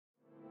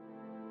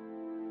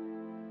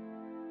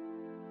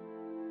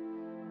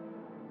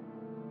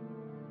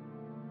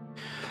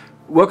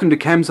Welcome to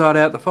Cam's Art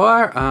Out the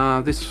Fire.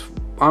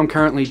 I'm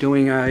currently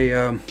doing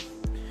as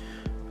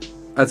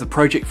a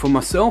project for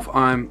myself.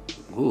 I'm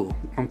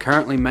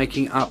currently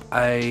making up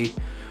a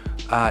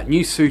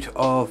new suit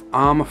of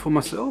armour for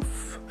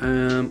myself.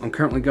 I'm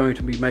currently going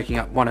to be making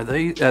up one of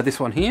these. This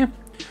one here.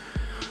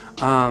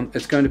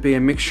 It's going to be a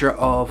mixture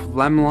of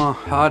lamellar,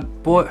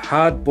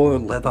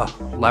 hard-boiled leather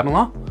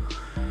lamellar,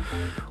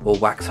 or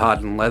wax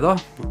hardened leather,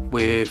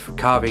 with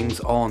carvings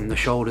on the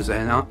shoulders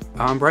and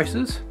arm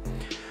braces.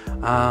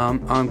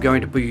 I'm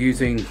going to be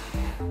using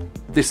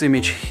this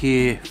image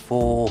here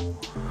for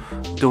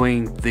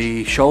doing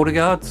the shoulder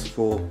guards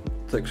for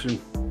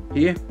section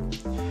here,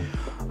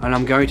 and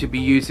I'm going to be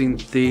using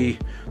the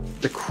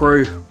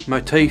crow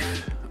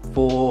motif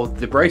for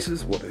the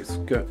braces.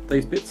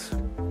 These bits.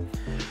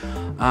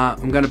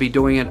 I'm going to be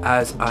doing it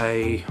as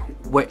a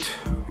wet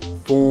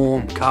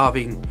form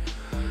carving.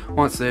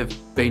 Once they've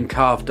been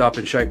carved up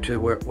and shaped to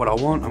what I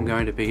want, I'm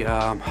going to be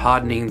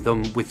hardening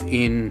them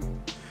within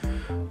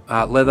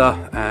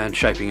leather and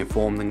shaping and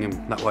forming them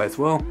that way as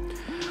well.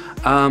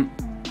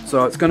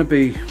 So it's going to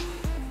be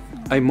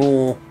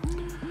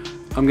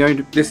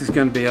this is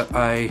going to be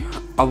a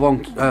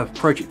long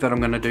project that I'm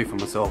going to do for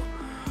myself.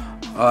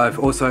 I've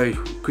also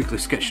quickly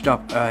sketched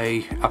up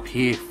up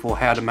here for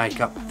how to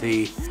make up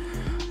the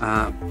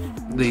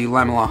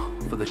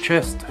lamellar for the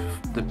chest,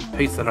 the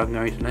piece that I'm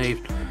going to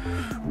need.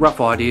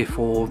 Rough idea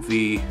for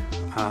the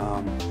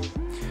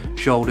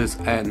shoulders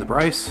and the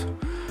brace.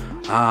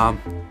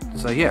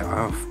 So yeah,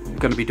 I'm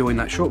going to be doing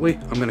that shortly.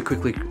 I'm going to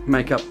quickly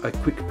make up a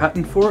quick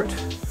pattern for it,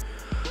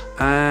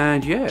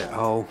 and yeah,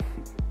 I'll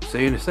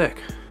see you in a sec.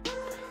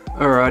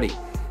 Alrighty,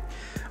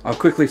 I've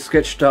quickly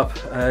sketched up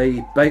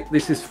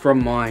this is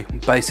from my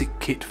basic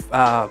kit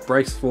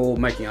brace for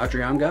making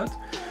archery arm guards.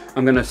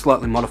 I'm going to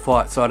slightly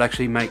modify it so it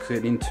actually makes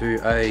it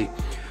into a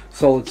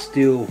solid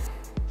steel,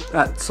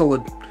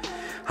 solid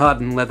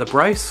hardened leather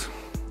brace.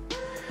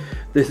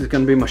 This is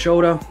going to be my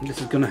shoulder.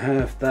 This is going to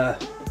have the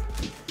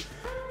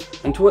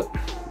onto it,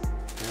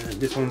 and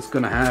this one's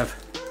going to have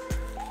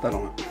that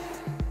on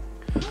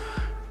it.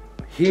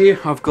 Here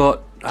I've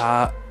got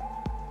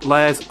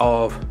layers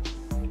of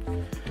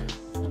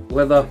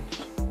leather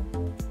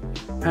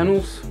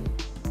panels,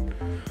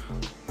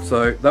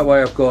 so that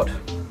way I've got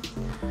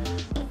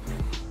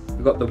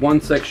the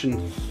one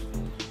section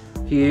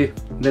here,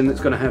 then it's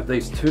going to have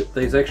these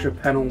extra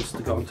panels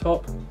to go on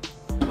top,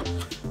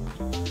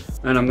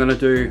 and I'm going to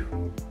do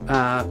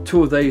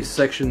 2 of these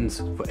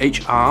sections for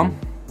each arm,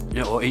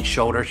 or each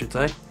shoulder I should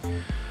say,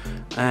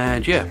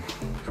 and yeah,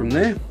 from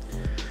there.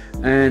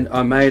 And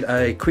I made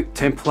a quick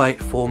template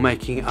for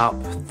making up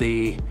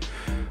the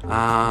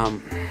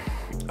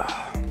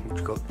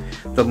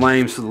the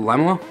lames for the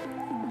lamellar,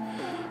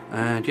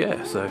 and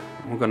yeah, so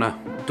I'm gonna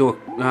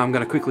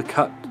quickly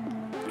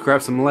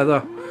grab some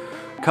leather,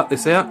 cut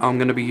this out. I'm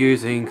going to be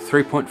using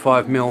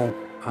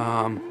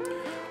 3.5mm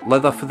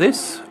leather for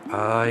this.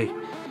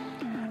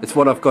 It's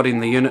what I've got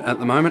in the unit at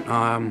the moment.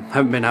 I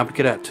haven't been able to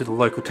get out to the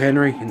local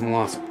tannery in the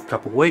last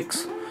couple of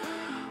weeks,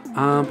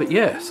 but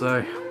yeah,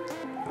 so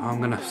I'm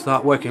going to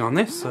start working on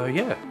this. So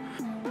yeah,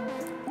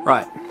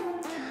 right,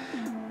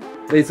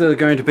 these are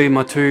going to be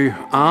my 2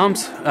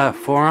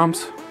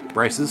 forearms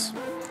braces.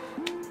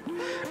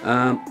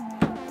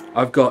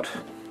 I've got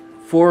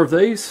 4 of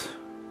these.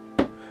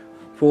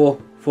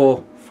 4,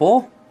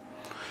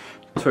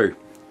 2.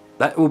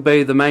 That will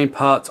be the main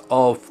parts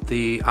of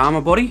the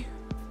armor body.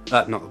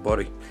 Not the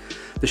body,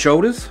 the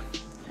shoulders.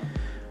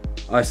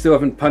 I still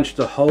haven't punched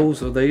the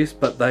holes of these,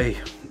 but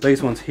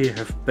these ones here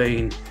have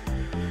been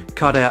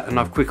cut out, and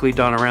I've quickly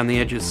done around the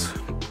edges,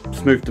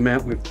 smoothed them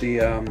out with the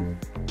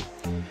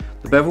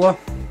beveler.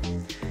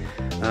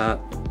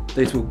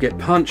 These will get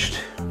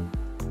punched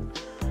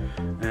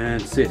and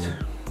sit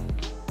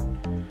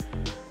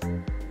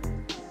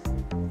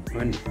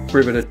and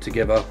riveted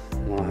together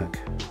like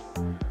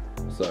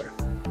so.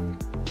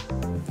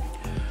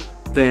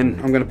 Then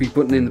I'm going to be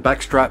putting in the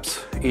back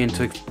straps in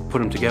to put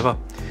them together,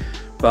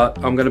 but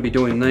I'm going to be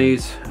doing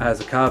these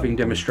as a carving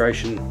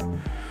demonstration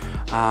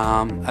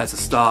as a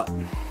start,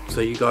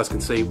 so you guys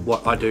can see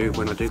what I do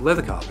when I do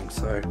leather carving.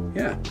 So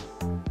yeah,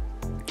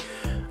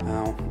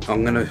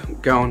 I'm going to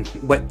go and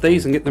wet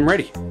these and get them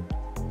ready.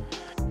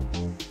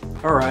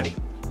 Alrighty,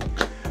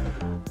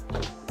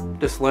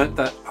 just learnt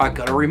that I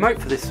got a remote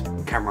for this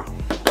camera,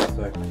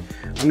 so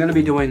I'm going to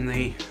be doing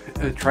the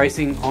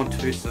tracing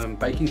onto some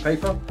baking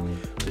paper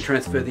to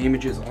transfer the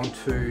images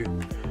onto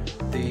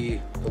the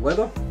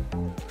leather.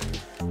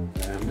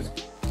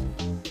 Just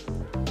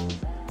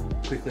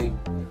quickly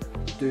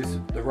do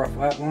the rough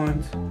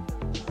outlines.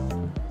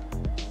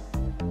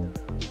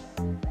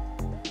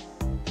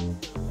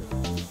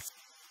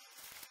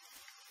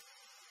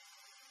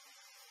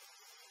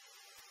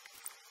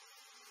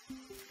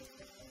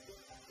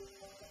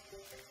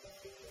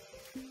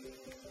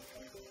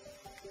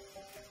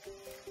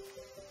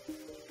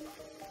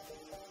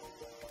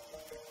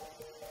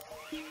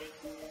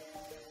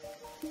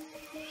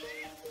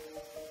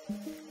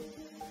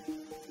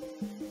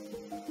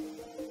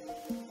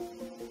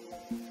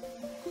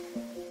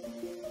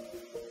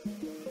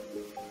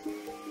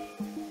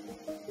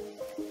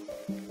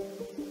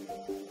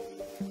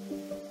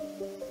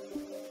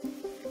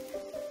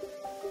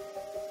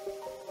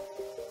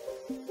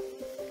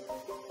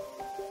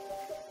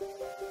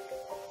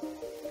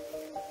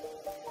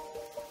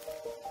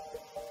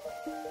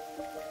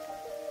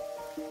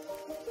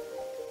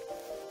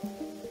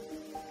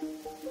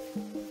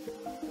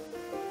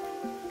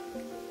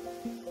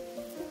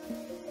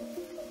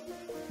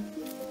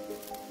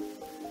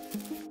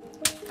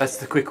 that's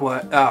the quick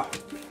way. Oh,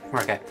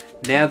 okay.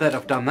 Now that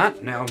I've done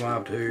that, now I'm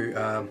able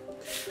to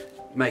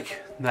make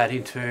that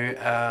into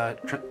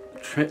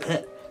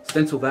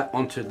stencil that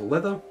onto the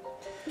leather.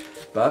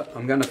 But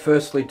I'm going to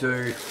firstly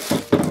do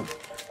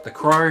the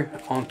crow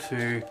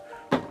onto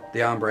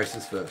the arm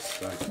braces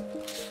first.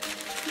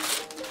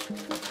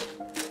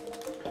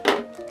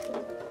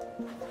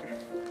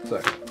 So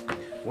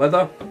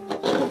leather.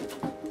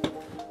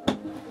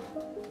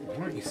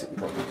 Why aren't you sitting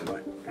properly today?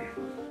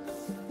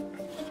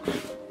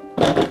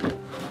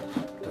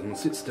 Doesn't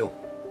sit still.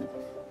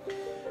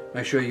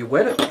 Make sure you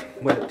wet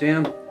it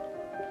down.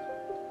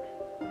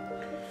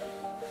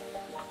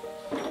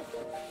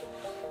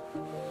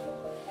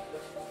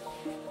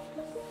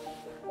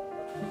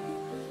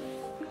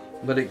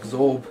 Let it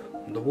absorb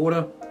the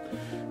water.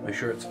 Make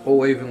sure it's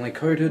all evenly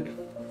coated.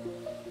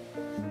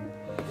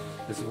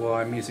 This is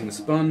why I'm using a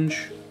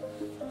sponge.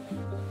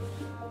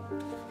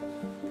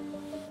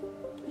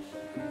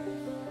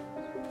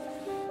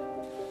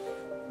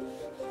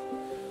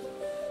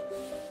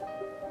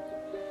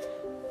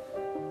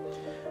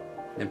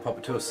 Then pop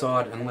it to a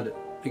side and let it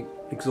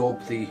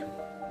absorb the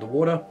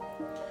water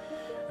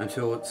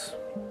until it's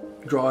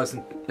dries,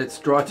 and it's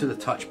dry to the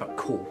touch but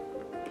cool.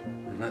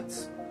 And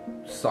that's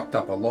sucked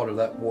up a lot of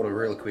that water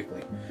really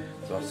quickly,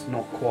 so it's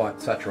not quite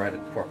saturated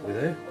properly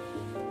there.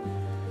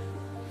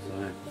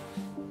 So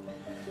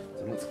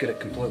let's get it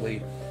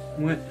completely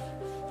wet.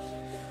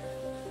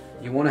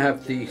 You want to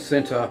have the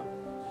center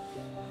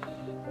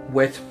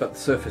wet but the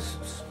surface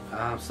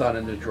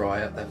starting to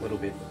dry out that little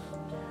bit.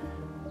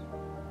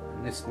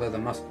 And this leather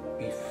must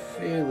be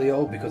fairly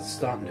old because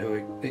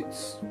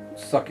it's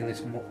sucking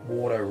this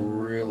water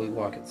really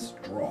like it's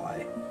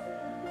dry.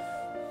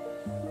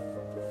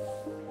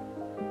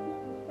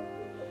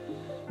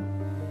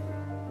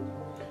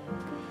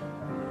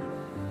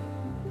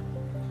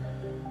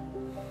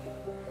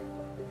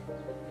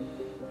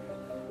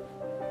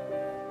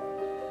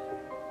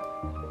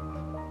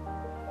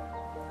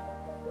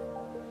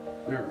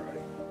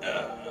 Alrighty,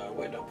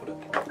 where did I put it?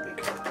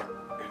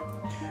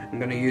 I'm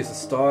going to use a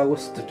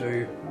stylus to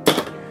do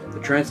the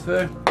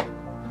transfer.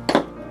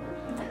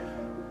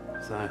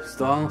 So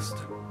stylus,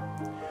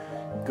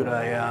 got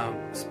a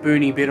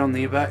spoony bit on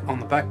the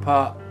back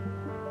part,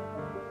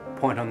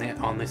 point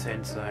on this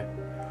end, so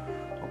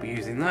I'll be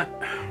using that.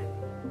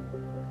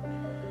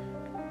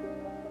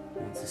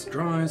 Once this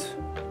dries.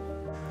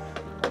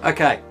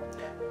 Okay,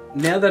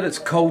 now that it's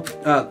cold,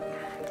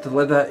 the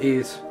leather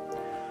is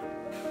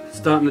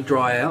starting to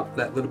dry out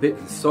that little bit.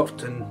 It's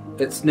soft and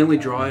it's nearly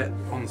dry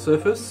on the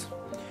surface,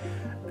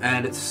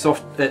 and it's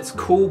soft. It's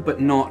cool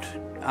but not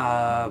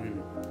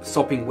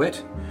sopping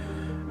wet.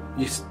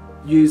 You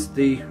use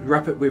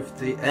wrap it with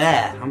the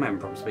I'm having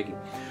problems speaking.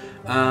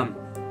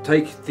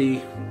 Take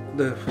the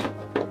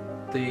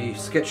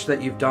sketch that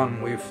you've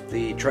done with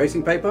the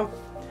tracing paper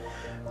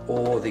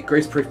or the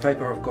greaseproof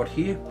paper I've got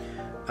here.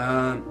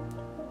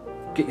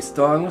 Get your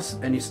stylus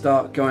and you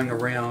start going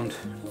around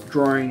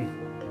drawing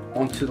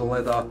onto the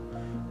leather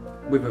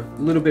with a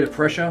little bit of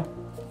pressure,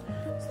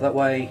 so that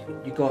way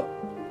you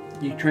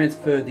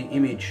transfer the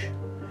image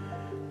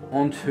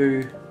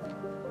onto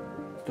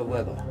the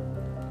leather,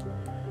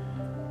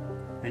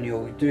 and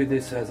you'll do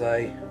this as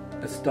a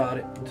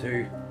start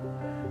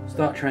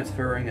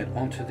transferring it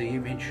onto the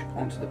image,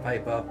 onto the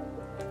paper,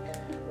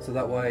 so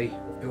that way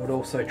it would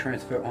also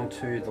transfer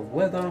onto the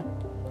leather.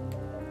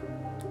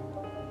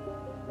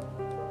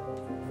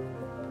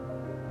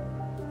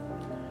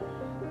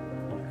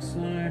 Like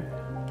so.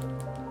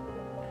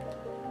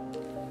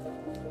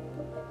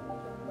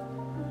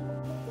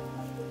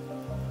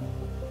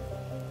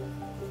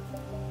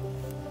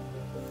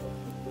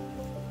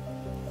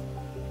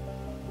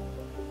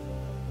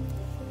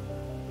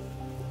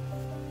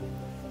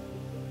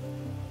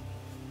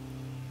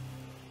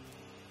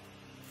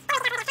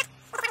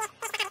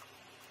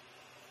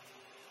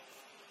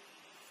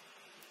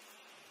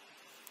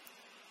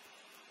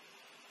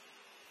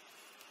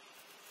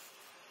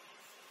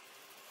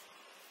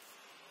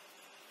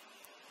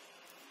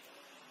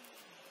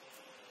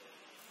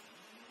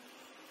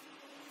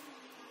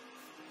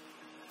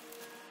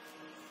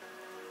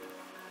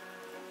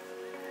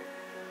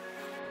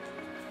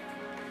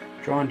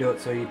 Try and do it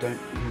so you don't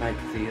make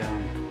the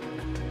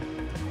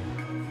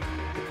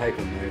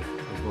paper move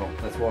as well.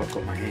 That's why I've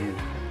got my hand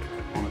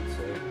on it.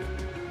 So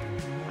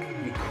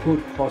you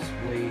could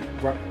possibly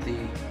wrap the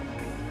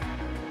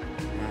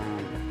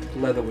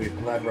leather with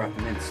glad wrap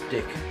and then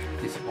stick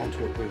this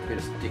onto it with a bit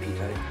of sticky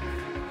tape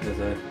as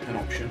an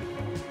option.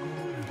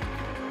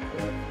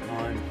 But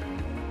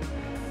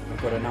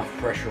I've got enough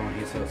pressure on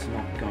here so it's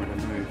not going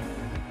to move.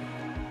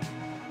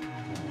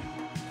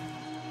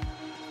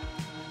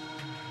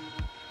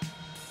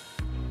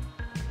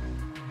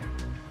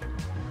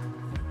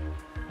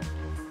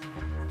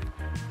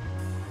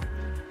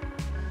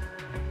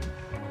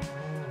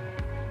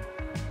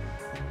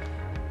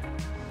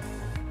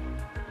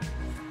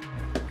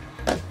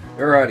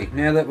 Alrighty,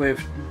 now that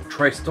we've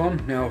traced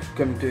on, now I'm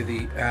going to do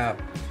the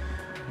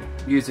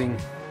using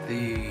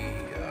the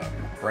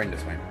brain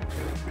this way.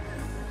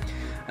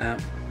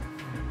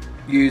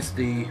 use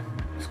the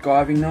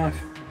skiving knife.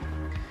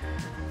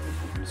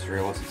 I just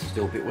realised it's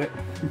still a bit wet.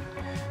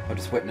 I'll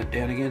just wetting it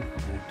down again.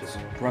 Just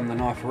run the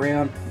knife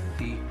around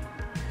the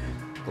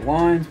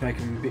lines, make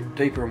them a bit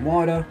deeper and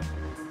wider.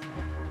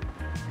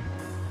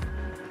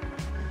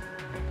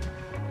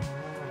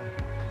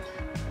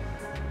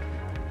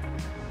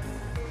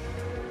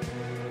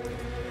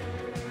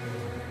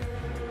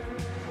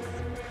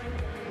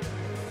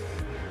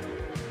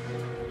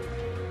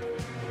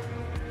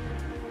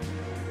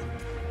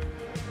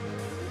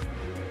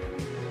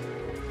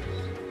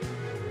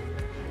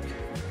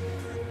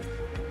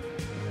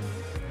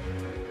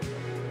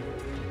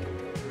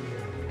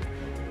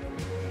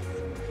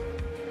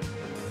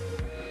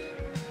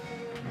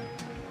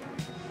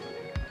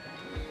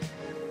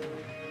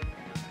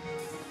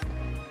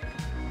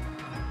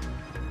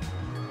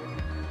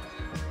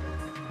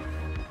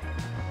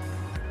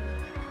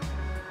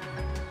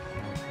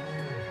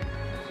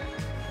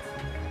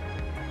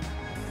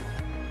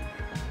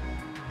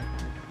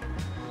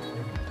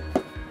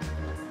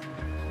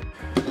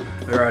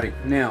 Alrighty,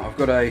 now I've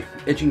got a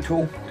edging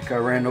tool to go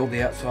around all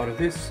the outside of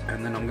this,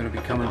 and then I'm going to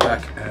be coming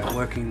back and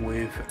working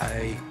with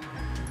a,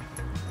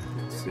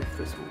 let's see if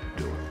this will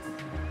do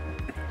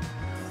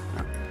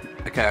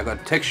it. Okay, I've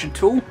got a texture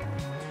tool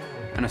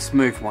and a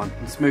smooth one.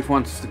 The smooth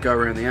one's to go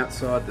around the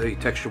outside, the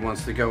texture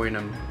one's to go in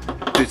and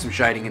do some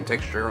shading and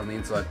texture on the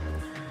inside.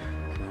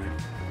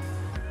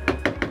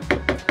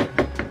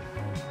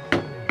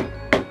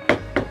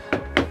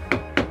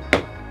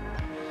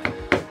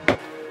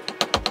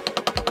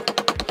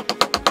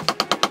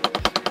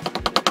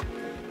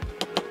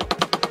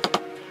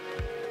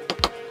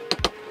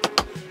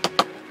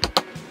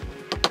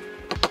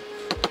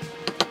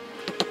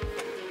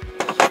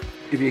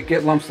 If you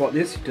get lumps like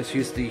this, just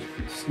use the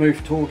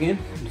smooth tool again,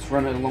 just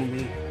run it along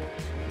the,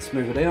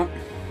 smooth it out.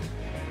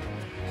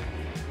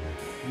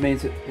 It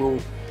means it will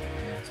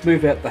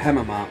smooth out the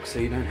hammer marks so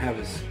you don't have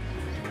as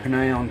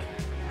pronounced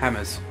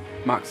hammers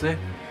marks there.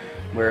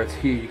 Whereas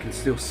here you can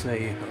still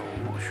see,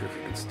 I'm not sure if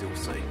you can still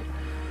see.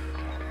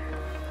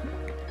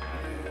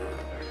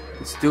 You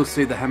can still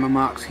see the hammer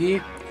marks here,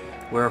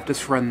 where I've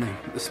just run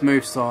the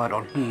smooth side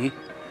on here,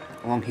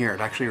 along here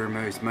it actually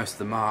removes most of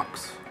the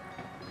marks.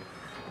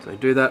 So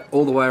do that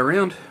all the way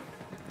around,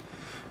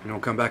 and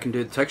I'll come back and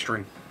do the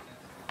texturing.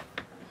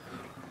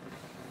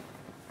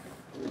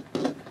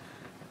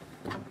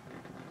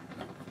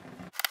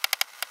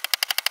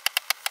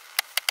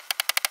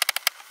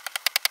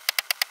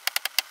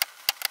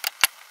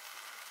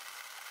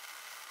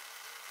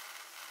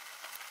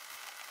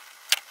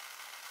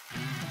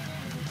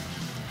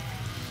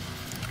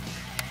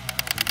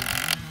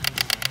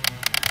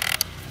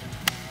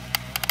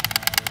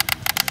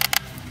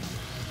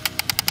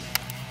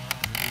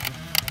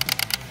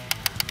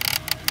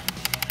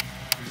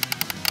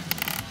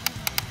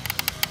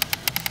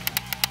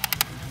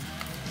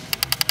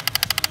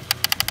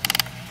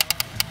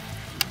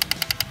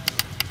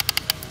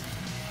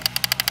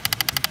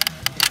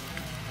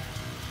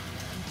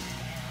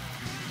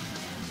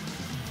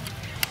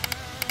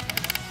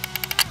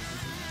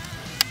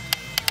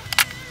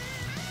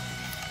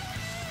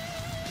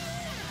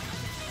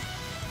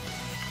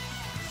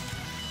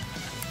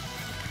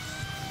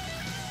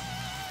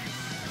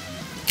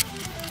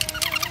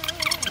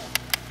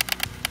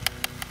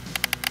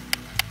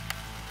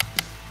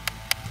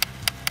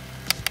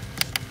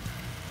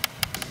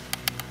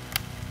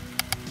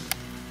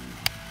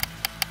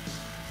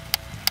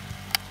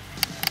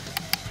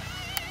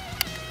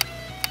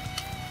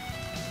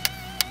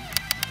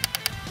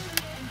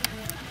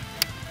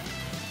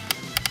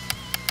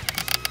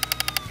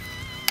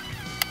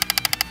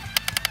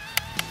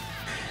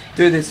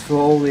 Do this for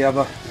all the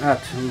other,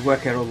 to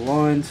work out all the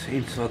lines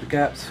inside the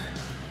gaps.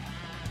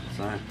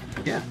 So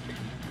yeah,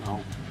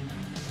 I'll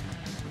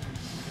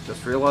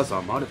just realised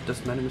I might have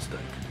just made a mistake.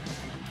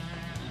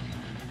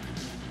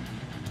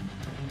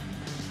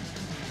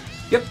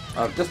 Yep,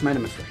 I've just made a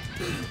mistake.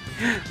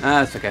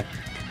 It's okay.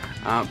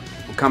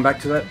 We'll come back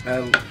to that,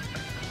 and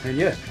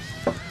yeah,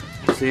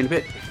 we'll see you in a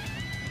bit.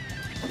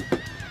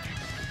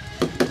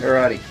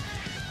 Alrighty,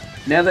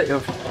 now that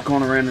you've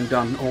gone around and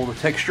done all the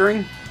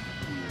texturing,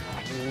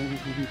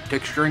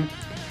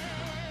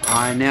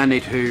 I now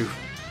need to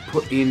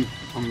put in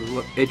on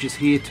the edges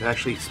here to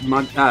actually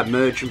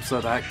merge them so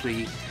they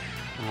actually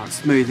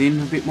smooth in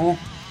a bit more.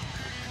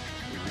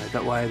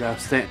 That way they'll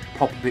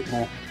pop a bit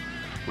more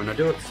when I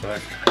do it. So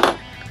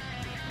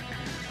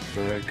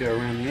go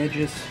around the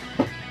edges.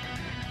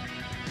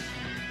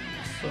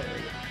 So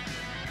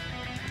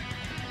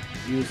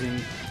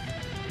using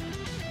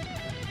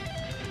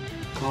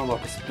kind of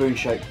like a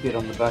spoon-shaped bit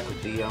on the back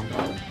of the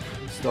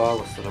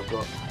stylus that I've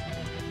got.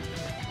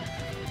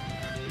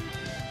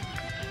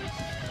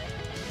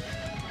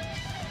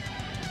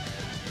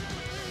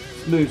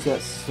 Smooths out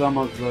some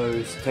of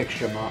those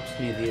texture marks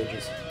near the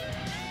edges.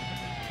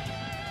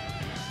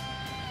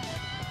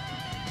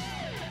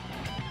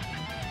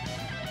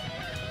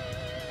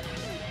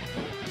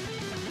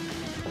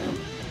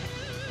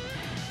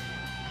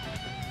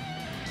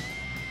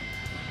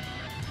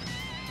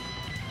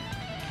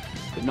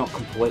 but not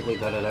completely,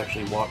 that it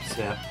actually wipes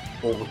out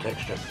all the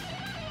texture.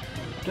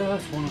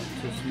 Just want it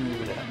to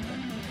smooth it out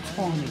a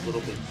tiny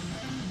little bit,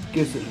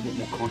 gives it a bit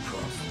more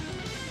contrast.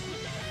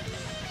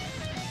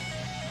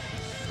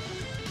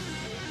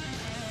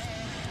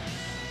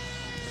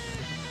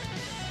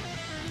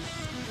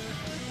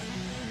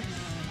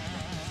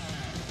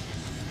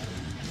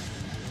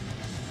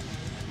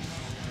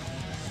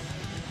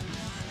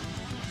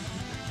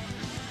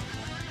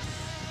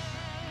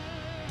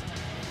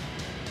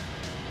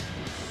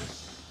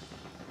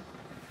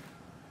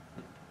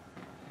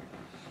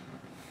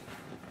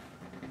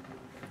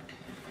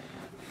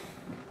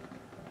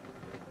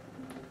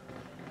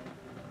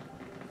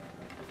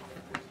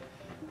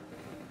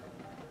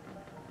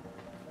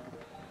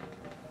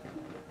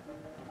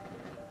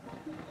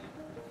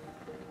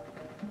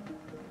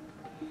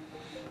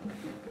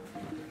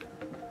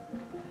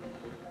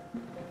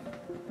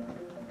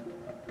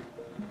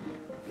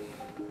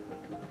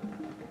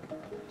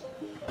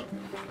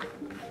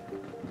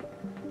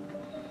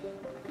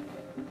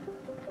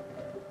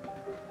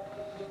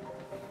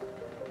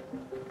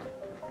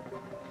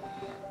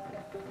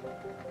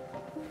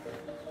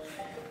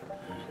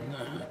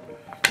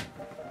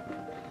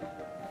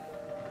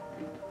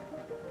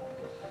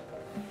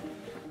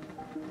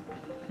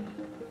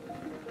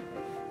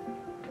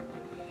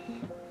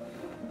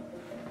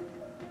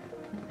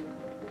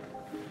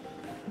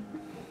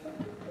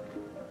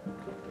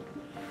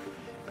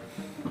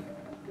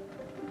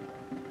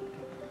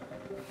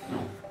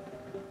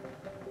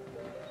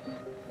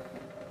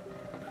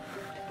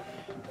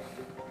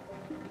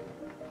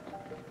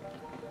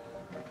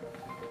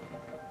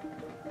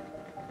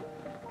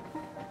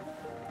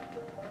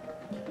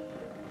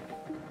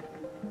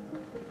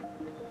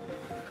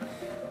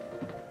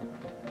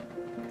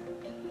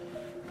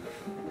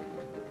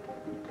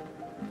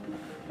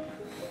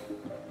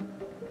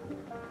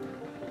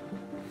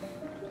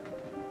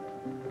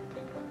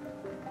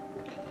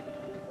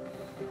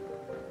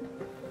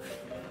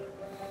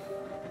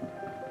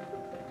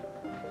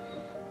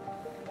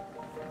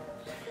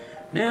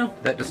 Now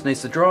that just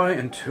needs to dry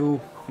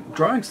until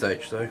drying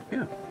stage, so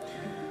yeah.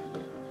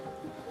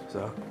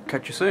 So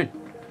catch you soon.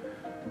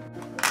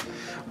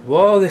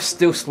 While they're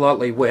still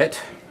slightly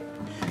wet,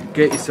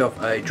 get yourself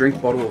a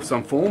drink bottle of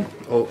some form,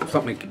 or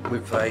something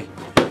with a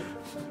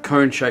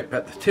cone shape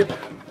at the tip,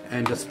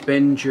 and just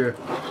bend your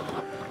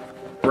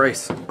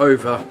brace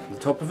over the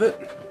top of it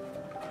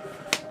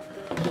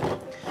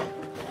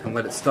and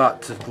let it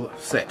start to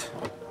set,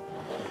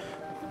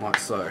 like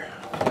so.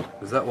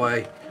 Because that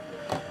way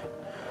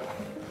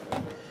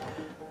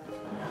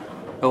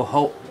it'll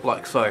hold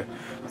like so,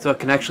 so it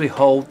can actually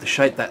hold the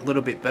shape that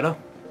little bit better.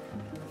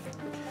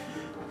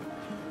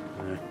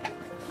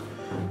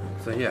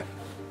 So yeah,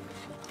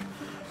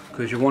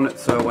 because you want it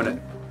so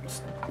when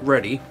it's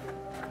ready,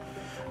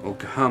 it'll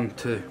come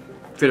to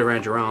fit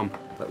around your arm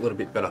that little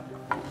bit better.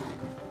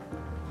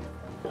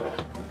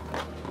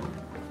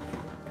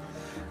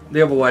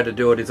 The other way to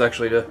do it is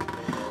actually to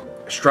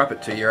strap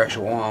it to your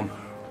actual arm.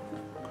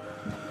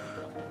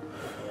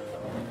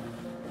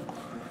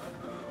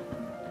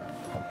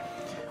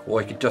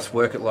 Or you could just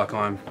work it like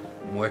I'm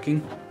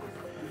working.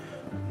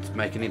 Just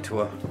make it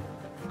into a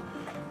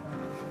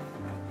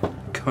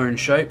cone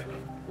shape.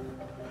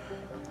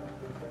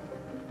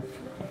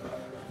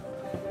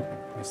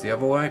 Here's the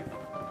other way.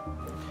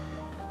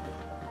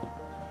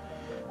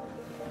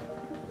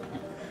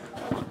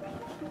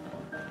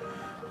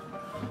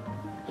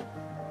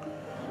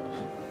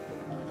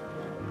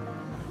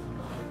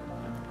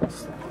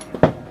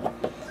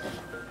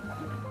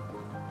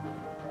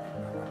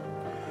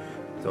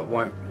 So it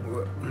won't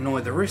annoy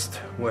the wrist.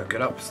 Work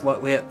it up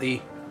slightly at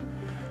the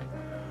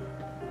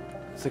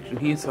section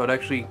here so it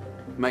actually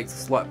makes a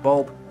slight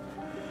bulb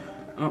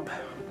up.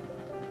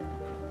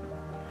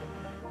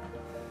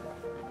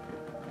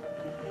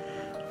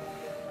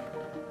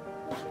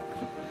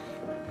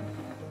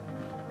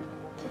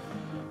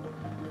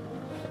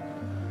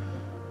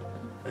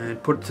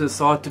 And put it to the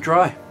side to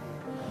dry.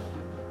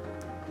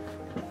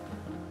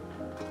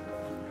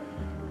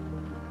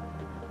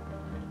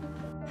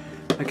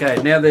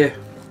 Okay, now they're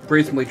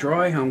reasonably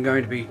dry, I'm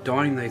going to be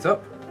dyeing these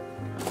up.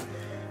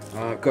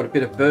 I've got a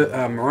bit of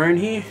maroon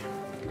here,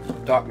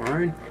 dark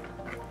maroon,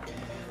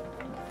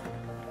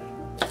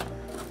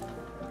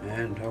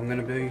 and I'm going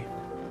to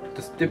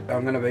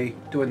be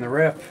doing the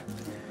wrap.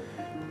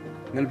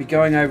 I'm going to be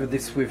going over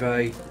this with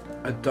a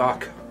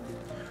dark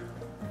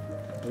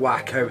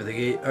black over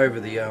the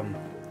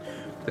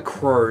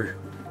crow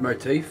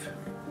motif,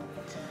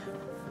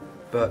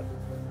 but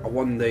I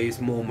want these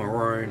more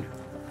maroon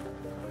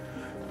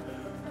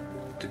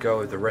to go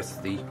with the rest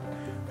of the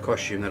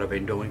costume that I've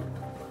been doing.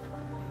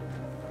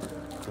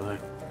 So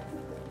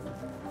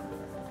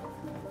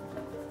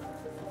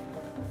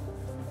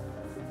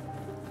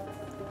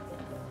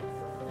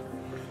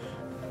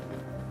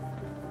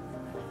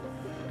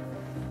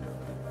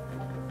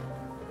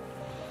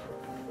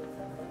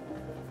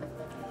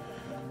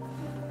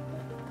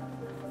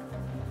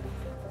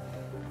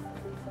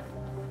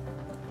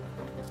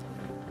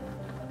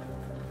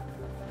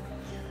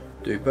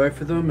do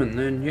both of them, and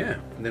then yeah,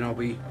 then I'll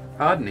be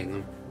hardening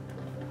them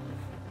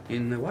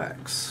in the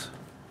wax.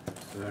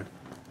 So.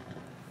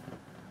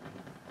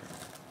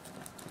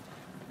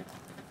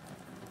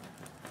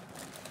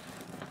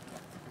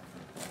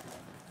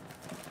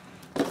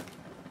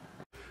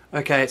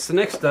 Okay, it's the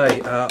next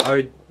day.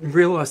 I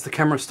realised the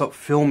camera stopped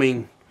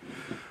filming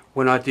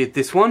when I did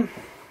this one,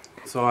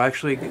 so I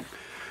actually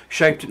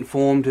shaped and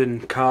formed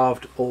and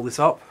carved all this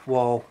up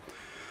while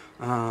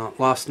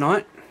last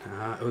night.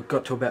 It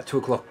got to about 2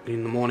 o'clock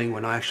in the morning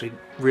when I actually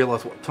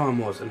realised what time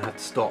it was and had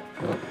to stop.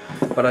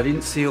 But I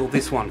didn't seal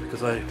this one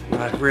because I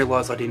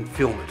realised I didn't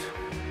film it.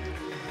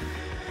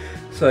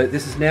 So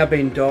this has now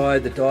been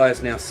dyed, the dye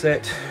is now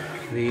set,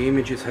 the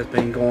images has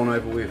been gone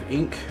over with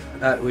ink,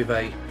 with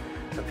a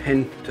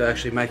pen to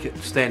actually make it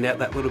stand out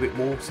that little bit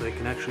more so you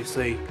can actually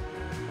see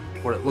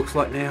what it looks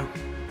like now.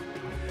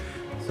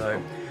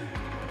 So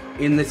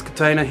in this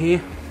container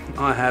here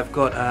I have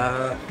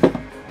got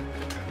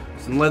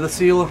some leather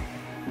sealer.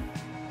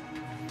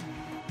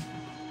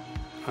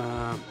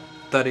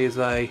 That is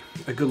a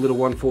good little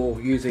one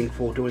for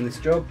doing this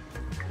job.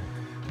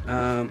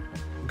 I'm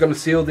going to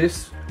seal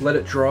this, let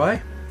it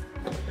dry,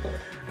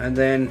 and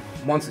then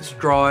once it's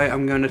dry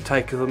I'm going to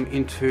take them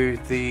into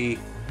the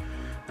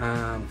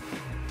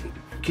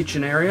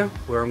kitchen area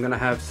where I'm going to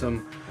have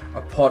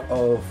a pot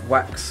of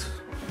wax,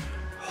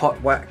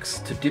 hot wax,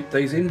 to dip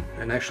these in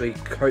and actually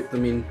coat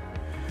them in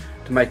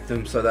to make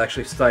them so they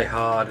actually stay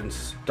hard and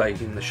stay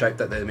in the shape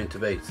that they're meant to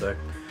be. So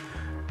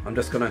I'm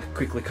just going to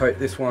quickly coat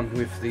this one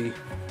with the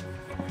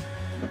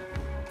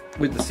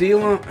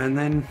sealer, and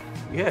then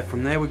yeah,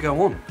 from there we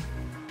go on.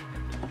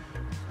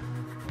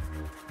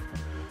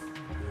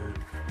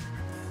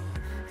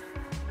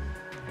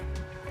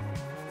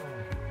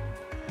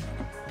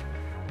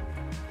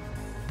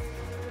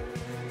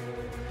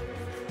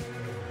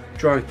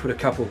 Try and put a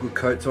couple of good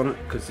coats on it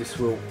because this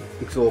will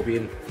absorb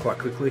in quite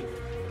quickly.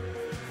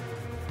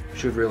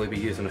 Should really be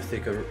using a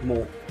thicker,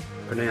 more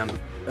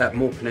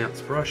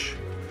pronounced brush.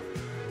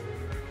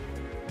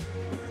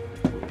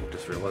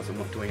 Just realised I'm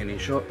not doing any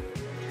shot.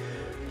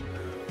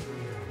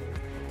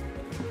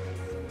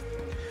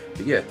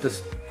 But yeah,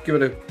 just give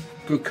it a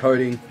good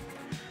coating,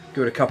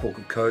 give it a couple of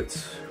good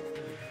coats,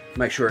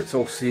 make sure it's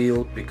all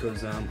sealed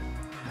because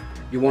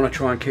you want to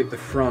try and keep the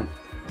front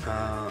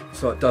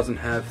so it doesn't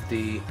have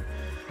the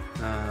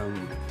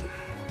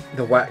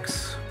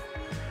wax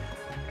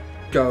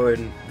go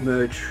and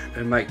merge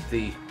and make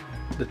the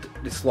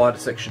slider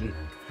section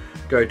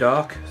go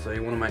dark. So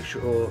you want to make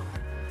sure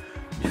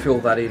you fill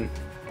that in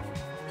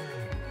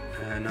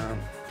and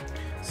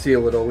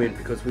seal it all in,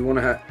 because we want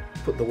to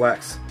put the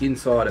wax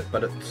inside it,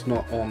 but it's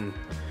not on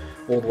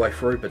all the way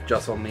through, but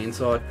just on the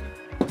inside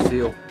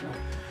seal.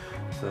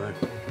 So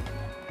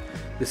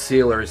this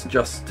sealer is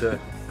just to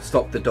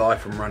stop the dye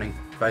from running,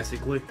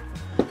 basically.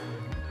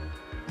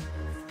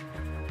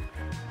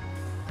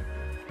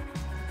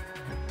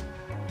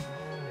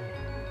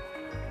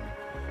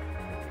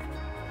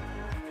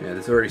 Yeah,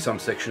 there's already some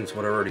sections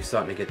that are already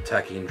starting to get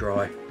tacky and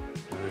dry.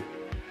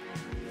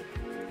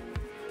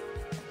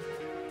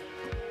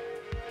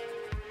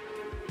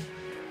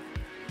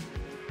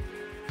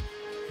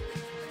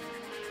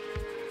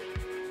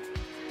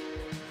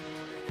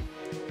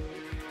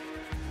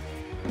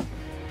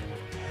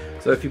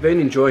 So if you've been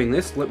enjoying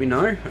this, let me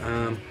know.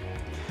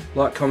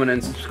 Like, comment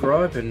and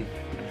subscribe, and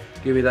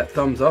give me that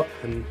thumbs up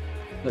and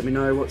let me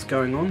know what's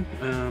going on.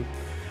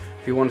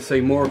 If you want to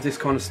see more of this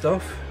kind of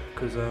stuff,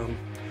 because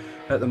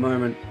at the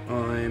moment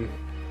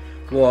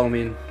while I'm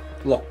in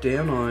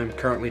lockdown, I'm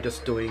currently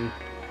just doing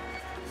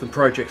some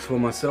projects for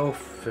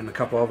myself and a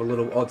couple other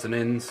little odds and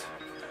ends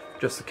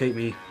just to keep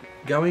me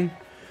going.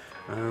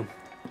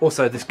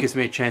 Also, this gives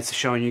me a chance of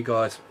showing you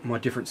guys my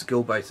different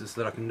skill bases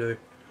that I can do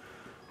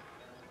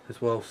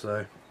as well.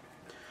 So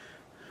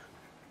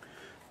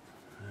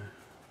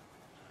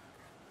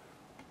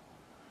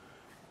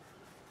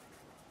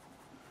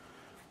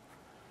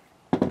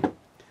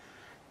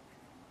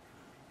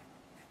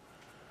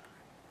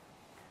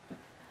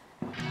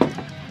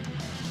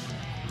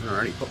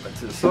alrighty, pop that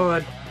to the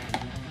side.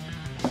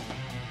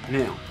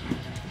 Now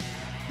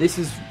this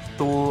is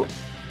for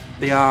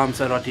the arms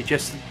that I did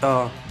just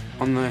on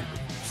the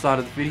start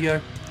of the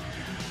video.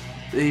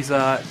 These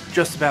are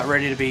just about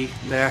ready to be,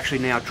 they're actually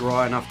now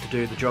dry enough to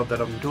do the job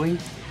that I'm doing.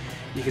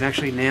 You can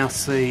actually now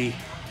see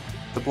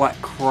the black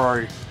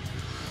crow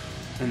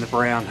and the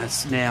brown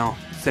has now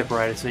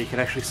separated, so you can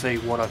actually see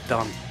what I've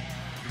done.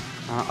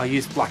 I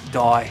used black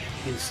dye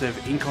instead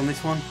of ink on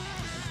this one.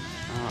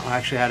 I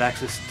actually had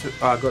access to,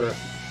 I got a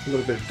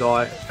little bit of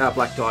dye,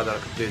 black dye that I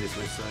could do this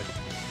with. So,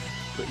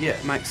 but yeah,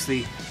 it makes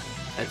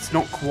it's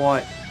not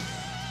quite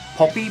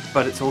poppy,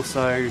 but it's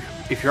also,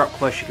 if you're up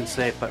close you can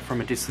see it, but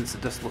from a distance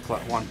it just looks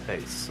like one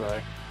piece.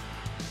 So,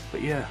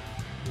 but yeah,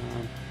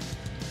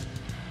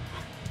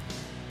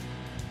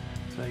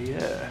 so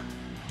yeah,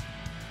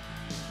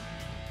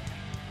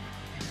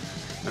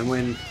 and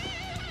when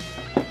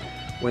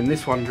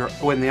this one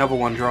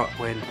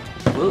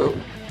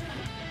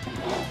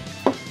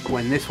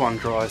when this one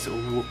dries, it will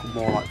look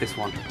more like this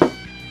one.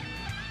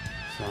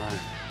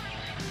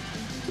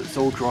 So it's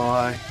all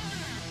dry,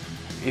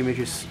 image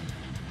is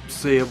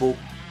seeable,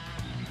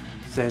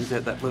 stands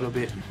out that little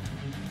bit.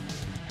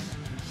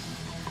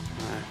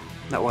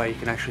 That way you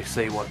can actually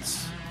see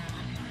what's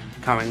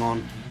coming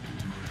on.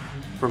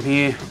 From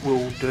here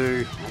we'll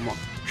do, I might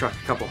chuck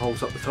a couple of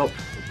holes up the top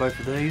of both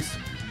of these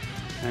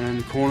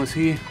and the corners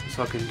here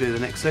so I can do the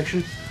next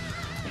section.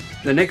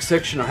 The next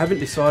section I haven't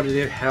decided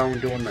yet how I'm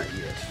doing that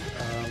yet.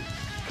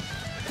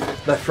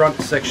 The front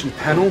section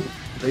panel,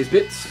 these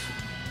bits,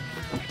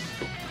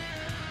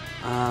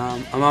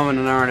 I'm umming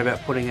and ahhing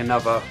about putting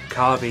another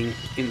carving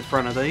in the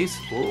front of these.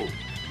 Whoa,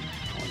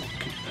 try not to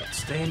keep that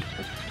stand.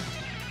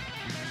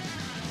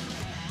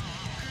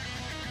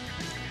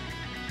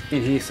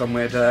 In here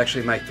somewhere to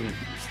actually make them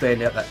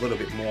stand out that little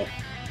bit more,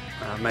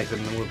 make them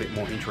a little bit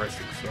more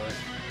interesting. So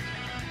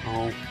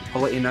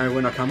I'll let you know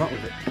when I come up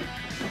with it.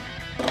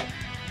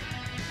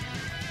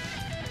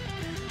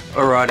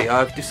 Alrighty,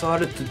 I've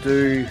decided to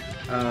do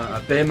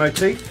a bear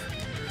motif,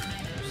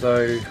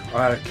 so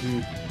I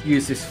can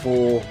use this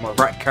for my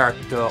rat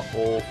character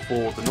or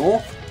for the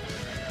north.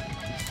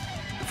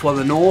 For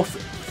the north,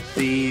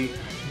 the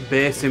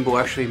bear symbol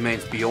actually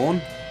means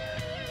beyond,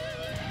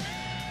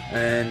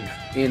 and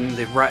in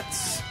the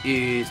rats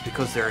is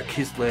because they're a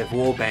Kislev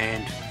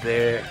warband,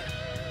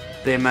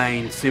 their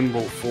main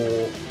symbol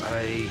for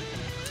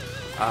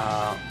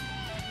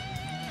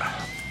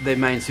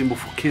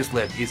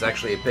Kislev is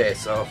actually a bear,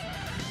 so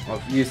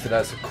I've used it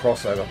as a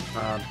crossover.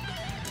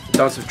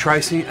 Done some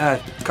tracing,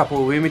 a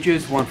couple of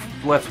images, one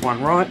left,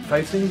 one right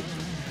facing.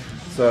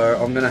 So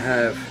I'm going to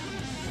have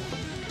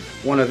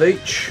one of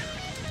each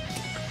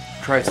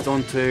traced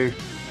onto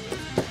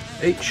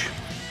each.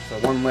 So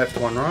one left,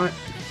 one right.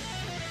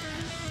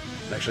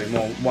 Actually,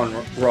 one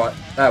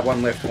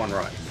left, one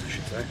right, I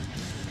should say.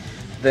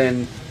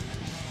 Then,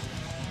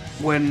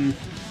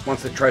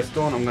 once they're traced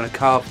on, I'm going to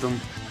carve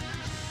them.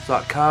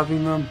 Start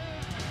carving them,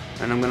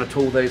 and I'm going to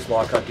tool these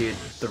like I did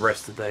the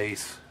rest of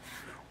these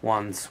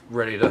ones,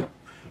 ready to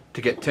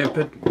get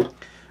tempered.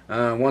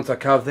 Once I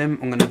carve them,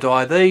 I'm going to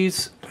dye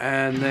these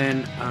and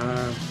then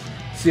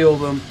seal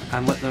them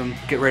and let them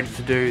get ready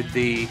to do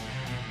the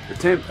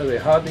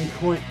hardening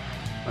point.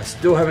 I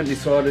still haven't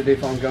decided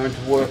if I'm going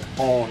to work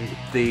on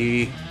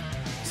the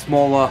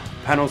smaller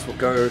panels that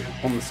go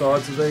on the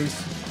sides of these,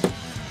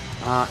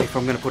 if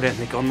I'm going to put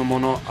anything on them or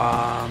not.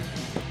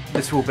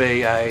 This will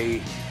be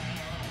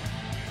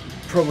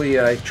probably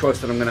a choice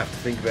that I'm going to have to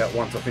think about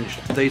once I finish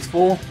these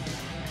four,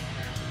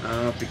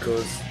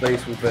 because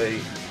these will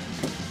be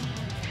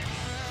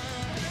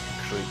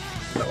actually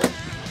that way,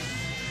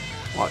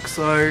 like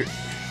so.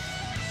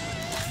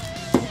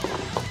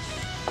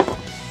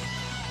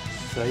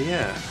 So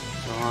yeah,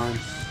 so I'm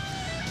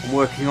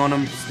working on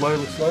them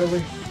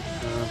slowly.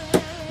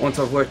 Once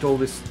I've worked all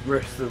this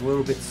rest of the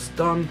little bits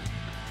done,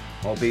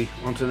 I'll be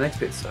on to the next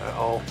bit, so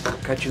I'll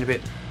catch you in a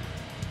bit.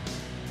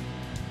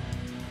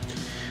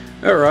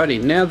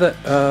 Alrighty, now that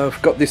I've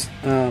got this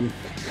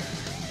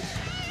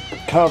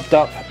carved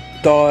up,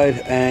 dyed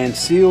and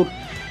sealed,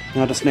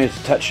 now I just need to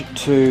attach it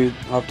to,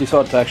 I've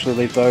decided to actually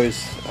leave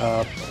those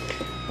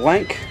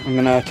blank. I'm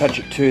going to attach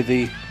it to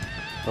the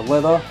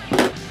leather.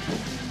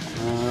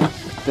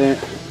 Then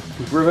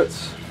with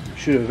rivets,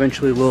 should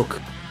eventually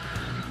look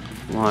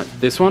like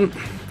this one.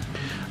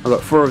 I've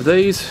got 4 of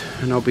these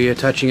and I'll be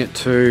attaching it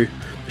to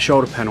the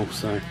shoulder panel,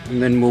 so,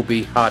 and then we'll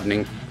be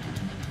hardening.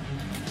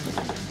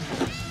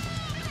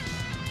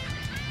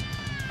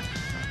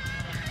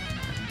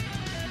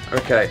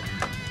 Okay,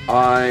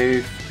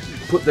 I've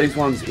put these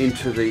ones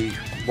into the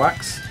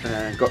wax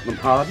and got them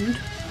hardened,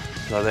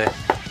 so they're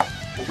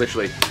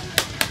literally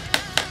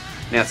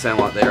now sound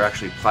like they're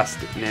actually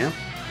plastic now,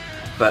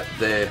 but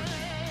the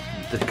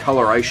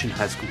coloration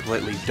has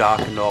completely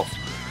darkened off.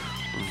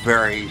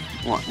 Very,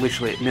 like,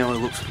 literally it nearly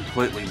looks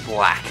completely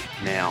black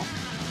now.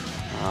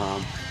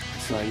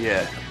 So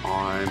yeah,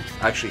 I'm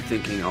actually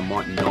thinking I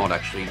might not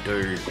actually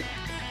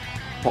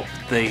pop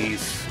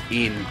these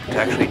in to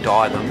actually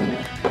dye them,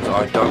 because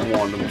I don't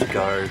want them to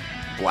go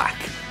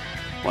black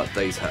like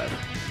these have.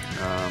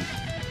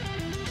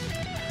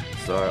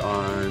 So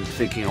I'm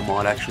thinking I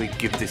might actually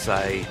give this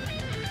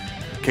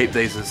keep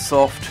these as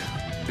soft,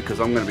 because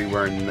I'm going to be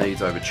wearing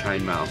these over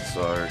chainmail,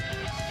 so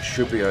it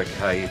should be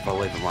okay if I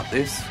leave them like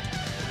this.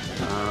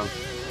 I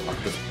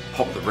can just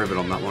pop the rivet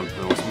on that one,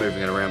 I was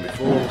moving it around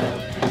before.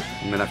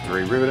 I'm going to have to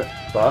re-rivet it,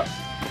 but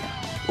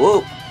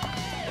whoa!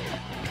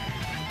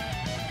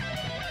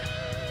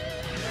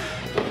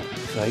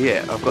 So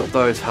yeah, I've got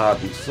those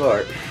hardened.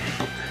 So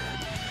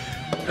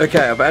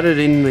okay, I've added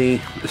in the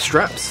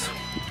straps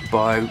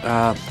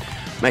by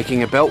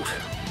making a belt.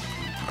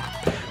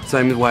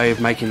 Same way of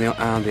making the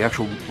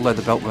actual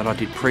leather belt that I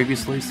did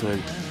previously. So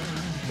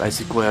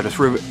basically I just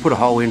put a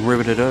hole in,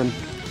 riveted in,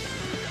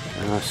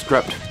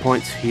 strapped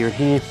points here and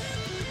here,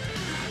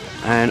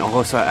 and I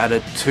also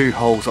added 2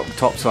 holes up the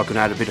top so I can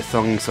add a bit of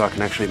thonging so I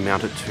can actually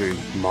mount it to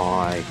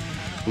my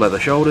leather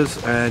shoulders.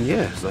 And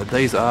yeah, so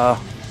these are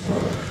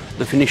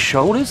the finished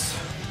shoulders.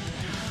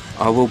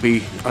 I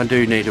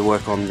do need to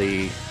work on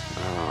the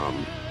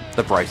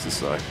braces,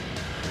 so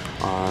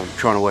I'm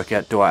trying to work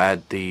out, do I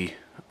add the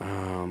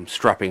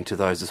strapping to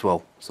those as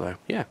well. So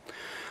yeah,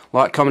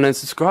 like, comment and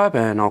subscribe,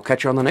 and I'll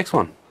catch you on the next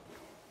one.